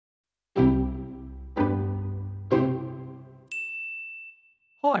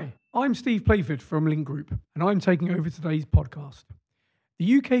Hi, I'm Steve Playford from Link Group, and I'm taking over today's podcast.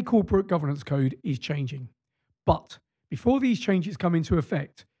 The UK Corporate Governance Code is changing, but before these changes come into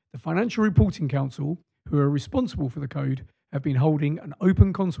effect, the Financial Reporting Council, who are responsible for the code, have been holding an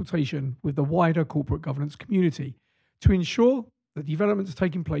open consultation with the wider corporate governance community to ensure that developments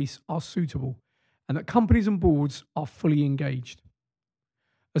taking place are suitable and that companies and boards are fully engaged.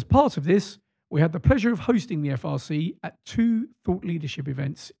 As part of this, we had the pleasure of hosting the FRC at two thought leadership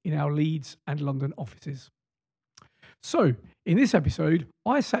events in our Leeds and London offices. So, in this episode,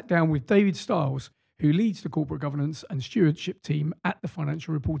 I sat down with David Stiles, who leads the corporate governance and stewardship team at the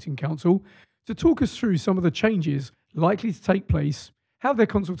Financial Reporting Council, to talk us through some of the changes likely to take place, how their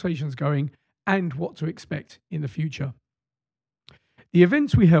consultation's going, and what to expect in the future. The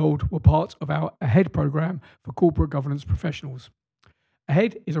events we held were part of our AHEAD programme for corporate governance professionals.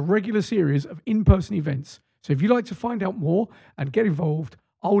 AHEAD is a regular series of in-person events, so if you'd like to find out more and get involved,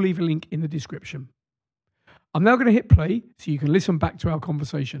 I'll leave a link in the description. I'm now going to hit play so you can listen back to our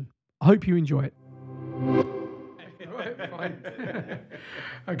conversation. I hope you enjoy it. Fine.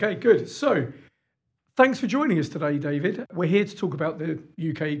 Okay, good. So, thanks for joining us today, David. We're here to talk about the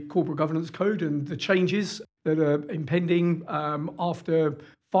UK Corporate Governance Code and the changes that are impending after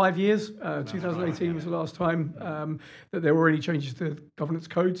 5 years. 2018 was the last time that there were any changes to the governance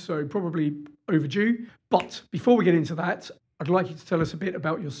code, so probably overdue. But before we get into that, I'd like you to tell us a bit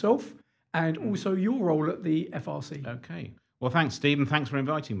about yourself and also your role at the FRC. Okay. Well, thanks, Steve, and thanks for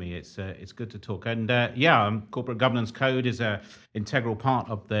inviting me. It's good to talk. And Corporate Governance Code is an integral part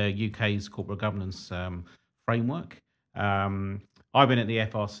of the UK's corporate governance framework. I've been at the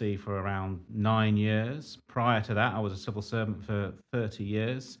FRC for around 9 years. Prior to that, I was a civil servant for 30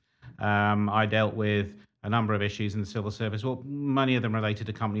 years. I dealt with a number of issues in the civil service, well, many of them related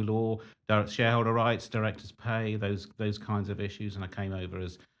to company law, direct shareholder rights, directors' pay, those kinds of issues. And I came over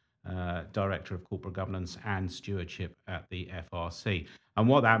as Director of Corporate Governance and Stewardship at the FRC. And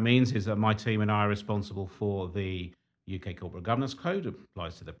what that means is that my team and I are responsible for the UK Corporate Governance Code,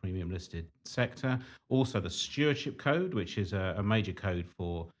 applies to the premium listed sector. Also the Stewardship Code, which is a major code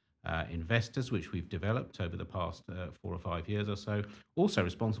for investors, which we've developed over the past 4 or 5 years or so. Also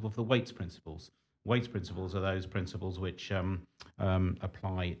responsible for the Waits Principles. Waits Principles are those principles which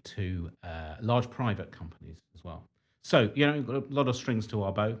apply to large private companies as well. So, we've got a lot of strings to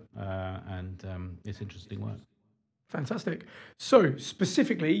our bow, and it's interesting work. Fantastic. So,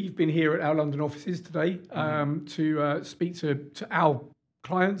 specifically, you've been here at our London offices today to speak to our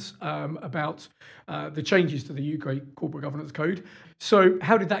clients about the changes to the UK Corporate Governance Code. So,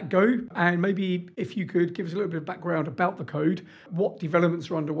 how did that go? And maybe if you could give us a little bit of background about the code, what developments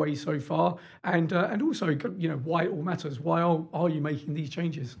are underway so far, and also, why it all matters. Why are you making these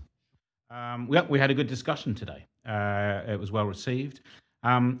changes? We had a good discussion today. It was well received.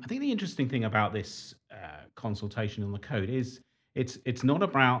 I think the interesting thing about this consultation on the code is it's not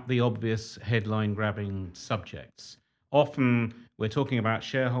about the obvious headline-grabbing subjects. Often we're talking about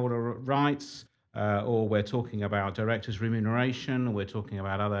shareholder rights, or we're talking about directors' remuneration, or we're talking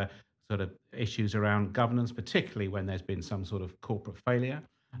about other sort of issues around governance, particularly when there's been some sort of corporate failure.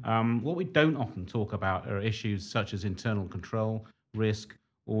 What we don't often talk about are issues such as internal control, risk,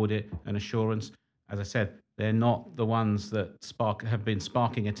 audit, and assurance. As I said, they're not the ones that have been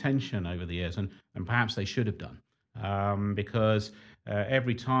sparking attention over the years, and perhaps they should have done, because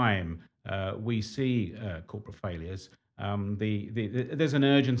every time we see corporate failures, there's an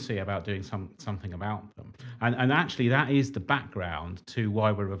urgency about doing something about them, and actually that is the background to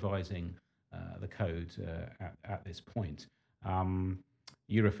why we're revising the code at this point.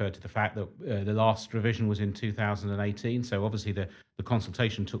 You referred to the fact that the last revision was in 2018, so obviously the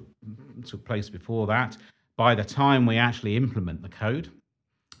consultation took place before that. By the time we actually implement the code,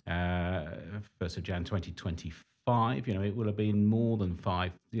 1st of Jan 2025, it will have been more than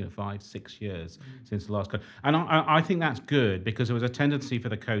 5-6 years since the last code. And I think that's good, because there was a tendency for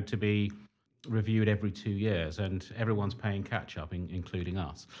the code to be reviewed every 2 years, and everyone's paying catch up, including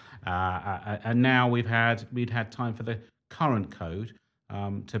us. And now we'd had time for the current code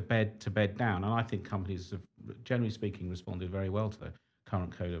to bed down, and I think companies have, generally speaking, responded very well to the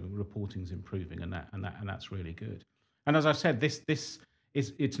current code. Reporting's improving, and that's really good. And as I said, this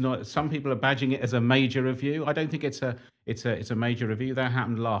it's not. Some people are badging it as a major review. I don't think it's a major review. That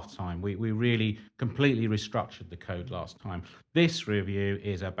happened last time. We really completely restructured the code last time. This review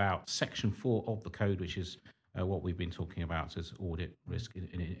is about Section 4 of the code, which is what we've been talking about as audit, risk,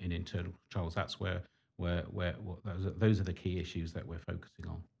 in internal controls. That's where those are the key issues that we're focusing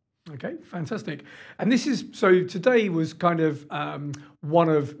on. Okay, fantastic. And this is, so today was kind of one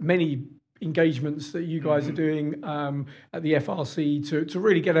of many engagements that you guys are doing at the FRC to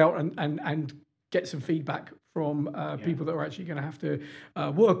really get out and get some feedback from people that are actually going to have to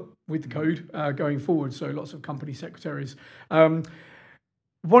work with the code going forward. So lots of company secretaries.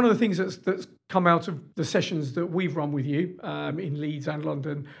 One of the things that's come out of the sessions that we've run with you in Leeds and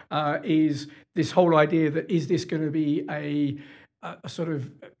London is this whole idea that is this going to be a sort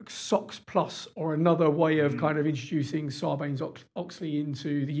of SOX plus or another way of kind of introducing Sarbanes-Oxley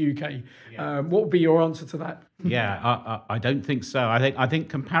into the UK? What would be your answer to that? I don't think so. I think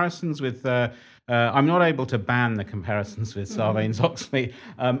comparisons with I'm not able to ban the comparisons with Sarbanes-Oxley.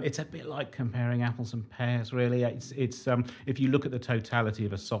 It's a bit like comparing apples and pears, really. It's if you look at the totality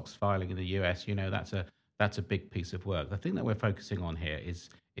of a SOX filing in the US, that's a big piece of work. The thing that we're focusing on here is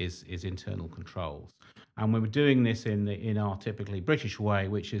internal controls, and we're doing this in our typically British way,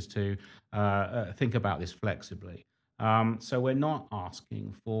 which is to think about this flexibly. So we're not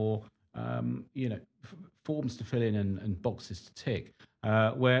asking for forms to fill in and boxes to tick.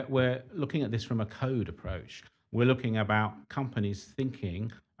 We're looking at this from a code approach. We're looking about companies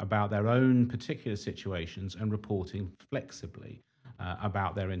thinking about their own particular situations and reporting flexibly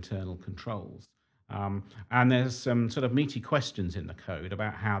about their internal controls. And there's some sort of meaty questions in the code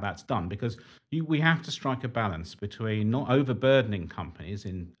about how that's done, because we have to strike a balance between not overburdening companies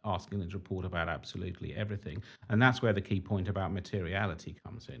in asking them to report about absolutely everything, and that's where the key point about materiality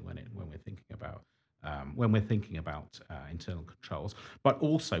comes in when we're thinking about internal controls, but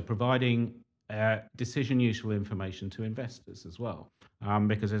also providing decision useful information to investors as well,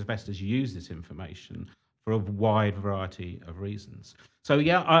 because investors use this information for a wide variety of reasons. So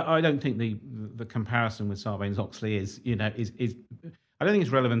I don't think the comparison with Sarbanes-Oxley is I don't think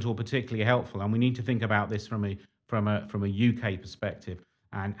it's relevant or particularly helpful, and we need to think about this from a UK perspective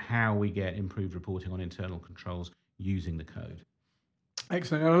and how we get improved reporting on internal controls using the code.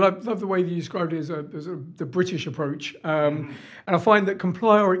 Excellent. And I love the way that you described it as the British approach. And I find that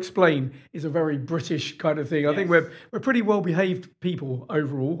comply or explain is a very British kind of thing. I think we're pretty well-behaved people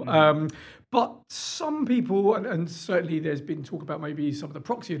overall. But some people, and certainly there's been talk about maybe some of the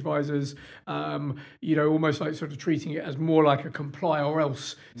proxy advisors, almost like sort of treating it as more like a comply or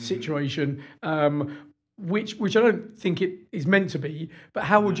else situation, which I don't think it is meant to be. But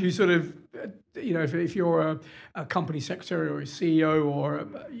how would you sort of, if you're a company secretary or a CEO or a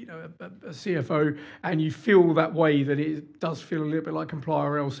CFO, and you feel that way, that it does feel a little bit like comply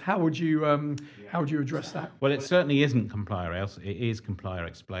or else, how would you address that? Well, it certainly isn't comply or else. It is comply or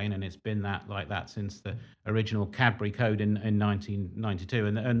explain, and it's been like that since the original Cadbury Code in 1992.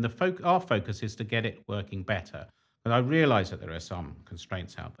 And our focus is to get it working better. But I realise that there are some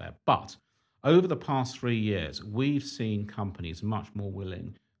constraints out there, but over the past 3 years, we've seen companies much more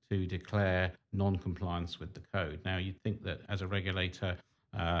willing to declare non-compliance with the code. Now, you'd think that as a regulator,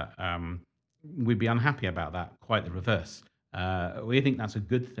 we'd be unhappy about that. Quite the reverse. We think that's a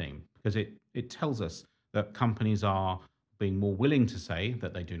good thing, because it tells us that companies are being more willing to say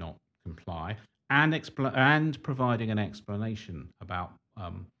that they do not comply and providing an explanation about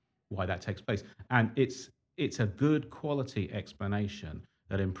why that takes place. And it's a good quality explanation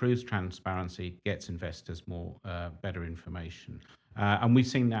that improves transparency, gets investors better information. And we've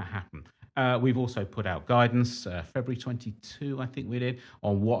seen that happen. We've also put out guidance, February 22, I think we did,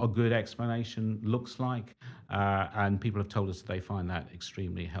 on what a good explanation looks like. And people have told us that they find that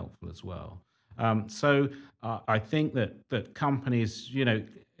extremely helpful as well. So I think that companies,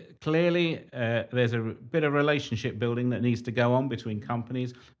 clearly there's a bit of relationship building that needs to go on between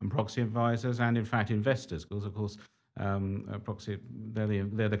companies and proxy advisors and, in fact, investors, because, of course, proxy,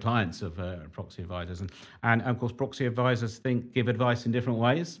 they're the clients of proxy advisors, and of course proxy advisors give advice in different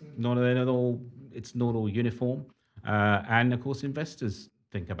ways. It's not all uniform, and of course investors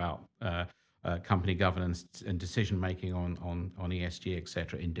think about company governance and decision making on ESG,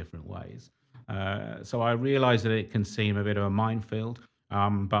 etc., in different ways. So I realise that it can seem a bit of a minefield,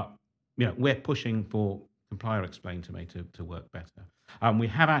 but we're pushing for comply or explain to work better. We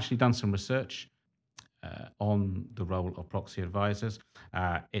have actually done some research on the role of proxy advisors.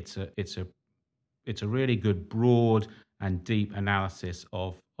 It's a really good, broad and deep analysis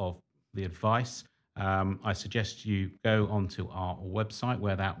of the advice. I suggest you go onto our website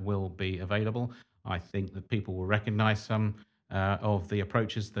where that will be available. I think that people will recognise some of the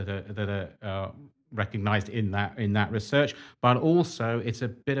approaches that are recognised in that research, but also it's a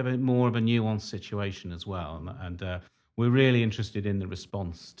bit of more of a nuanced situation as well. And we're really interested in the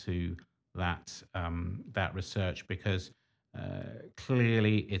response to that research, because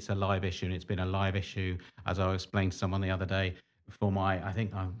clearly it's a live issue, and it's been a live issue, as I explained to someone the other day, for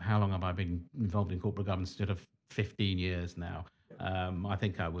how long have I been involved in corporate governance? Instead of 15 years now. I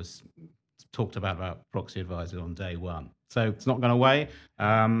think I was talked about proxy advisors on day one. So it's not gone away,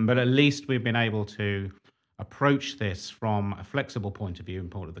 but at least we've been able to approach this from a flexible point of view in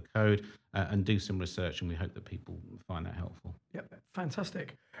point of the code and do some research, and we hope that people find that helpful. Yep,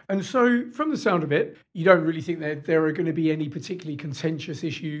 fantastic. And so from the sound of it, you don't really think that there are going to be any particularly contentious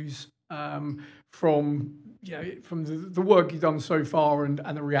issues from the work you've done so far and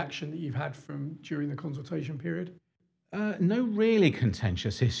the reaction that you've had from during the consultation period? No really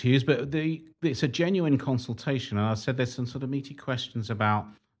contentious issues, but it's a genuine consultation. And I said there's some sort of meaty questions about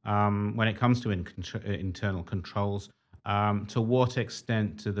when it comes to internal controls, to what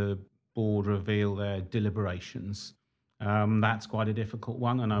extent do the board reveal their deliberations? That's quite a difficult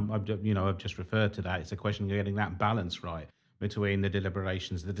one, and I've just referred to that. It's a question of getting that balance right between the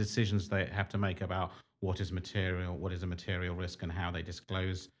deliberations, the decisions they have to make about what is material, what is a material risk, and how they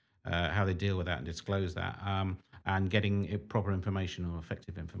disclose, how they deal with that and disclose that, and getting proper information or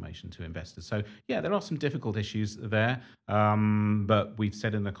effective information to investors. So yeah, there are some difficult issues there, but we've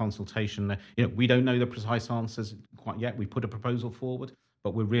said in the consultation that we don't know the precise answers quite yet. We put a proposal forward,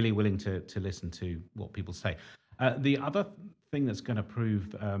 but we're really willing to listen to what people say. The other thing that's going to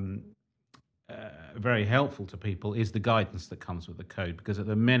prove very helpful to people is the guidance that comes with the code, because at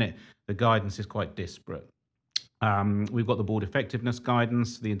the minute the guidance is quite disparate. We've got the board effectiveness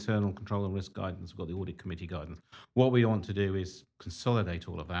guidance, the internal control and risk guidance, we've got the audit committee guidance. What we want to do is consolidate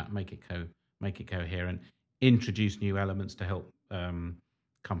all of that, make it coherent, introduce new elements to help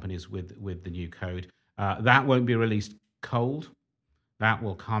companies with the new code. That won't be released cold. That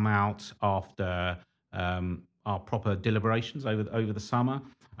will come out after our proper deliberations over the summer.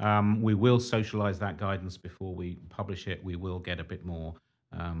 We will socialize that guidance before we publish it. We will get a bit more,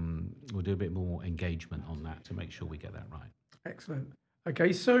 we'll do a bit more engagement on that to make sure we get that right. Excellent.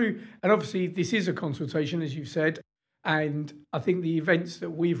 Okay, so, and obviously this is a consultation, as you've said, and I think the events that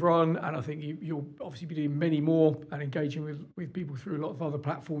we've run, and I think you'll obviously be doing many more and engaging with people through a lot of other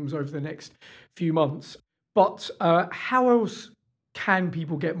platforms over the next few months. But how else can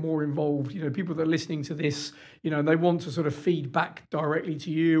people get more involved? People that are listening to this, and they want to sort of feed back directly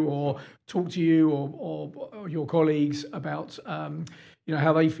to you or talk to you or your colleagues about,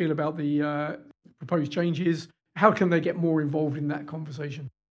 how they feel about the proposed changes. How can they get more involved in that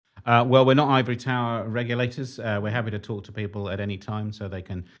conversation? Well, we're not ivory tower regulators. We're happy to talk to people at any time, so they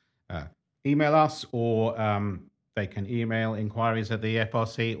can email us or they can email inquiries at the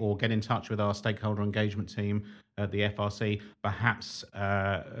FRC or get in touch with our stakeholder engagement team at the FRC. Perhaps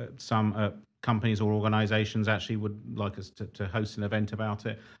some companies or organisations actually would like us to host an event about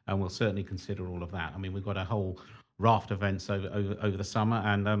it, and we'll certainly consider all of that. I mean, we've got a whole raft of events over the summer,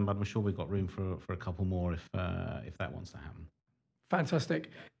 and I'm sure we've got room for a couple more if that wants to happen.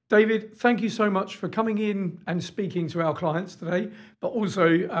 Fantastic. David, thank you so much for coming in and speaking to our clients today, but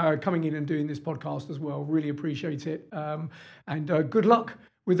also coming in and doing this podcast as well. Really appreciate it. And good luck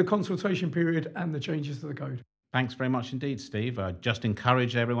with the consultation period and the changes to the code. Thanks very much indeed, Steve. I just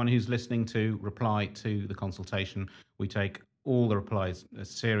encourage everyone who's listening to reply to the consultation. We take all the replies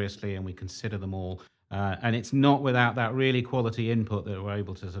seriously and we consider them all. And it's not without that really quality input that we're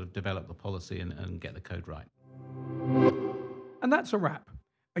able to sort of develop the policy and get the code right. And that's a wrap.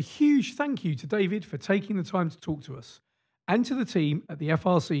 A huge thank you to David for taking the time to talk to us, and to the team at the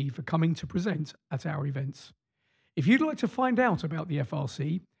FRC for coming to present at our events. If you'd like to find out about the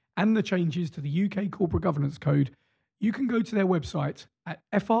FRC and the changes to the UK Corporate Governance Code, you can go to their website at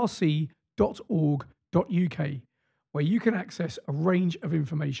frc.org.uk, where you can access a range of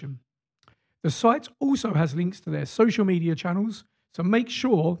information. The site also has links to their social media channels, so make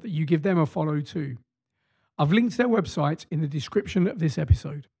sure that you give them a follow too. I've linked their website in the description of this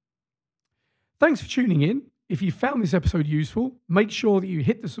episode. Thanks for tuning in. If you found this episode useful, make sure that you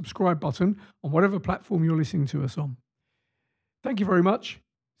hit the subscribe button on whatever platform you're listening to us on. Thank you very much.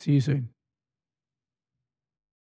 See you soon.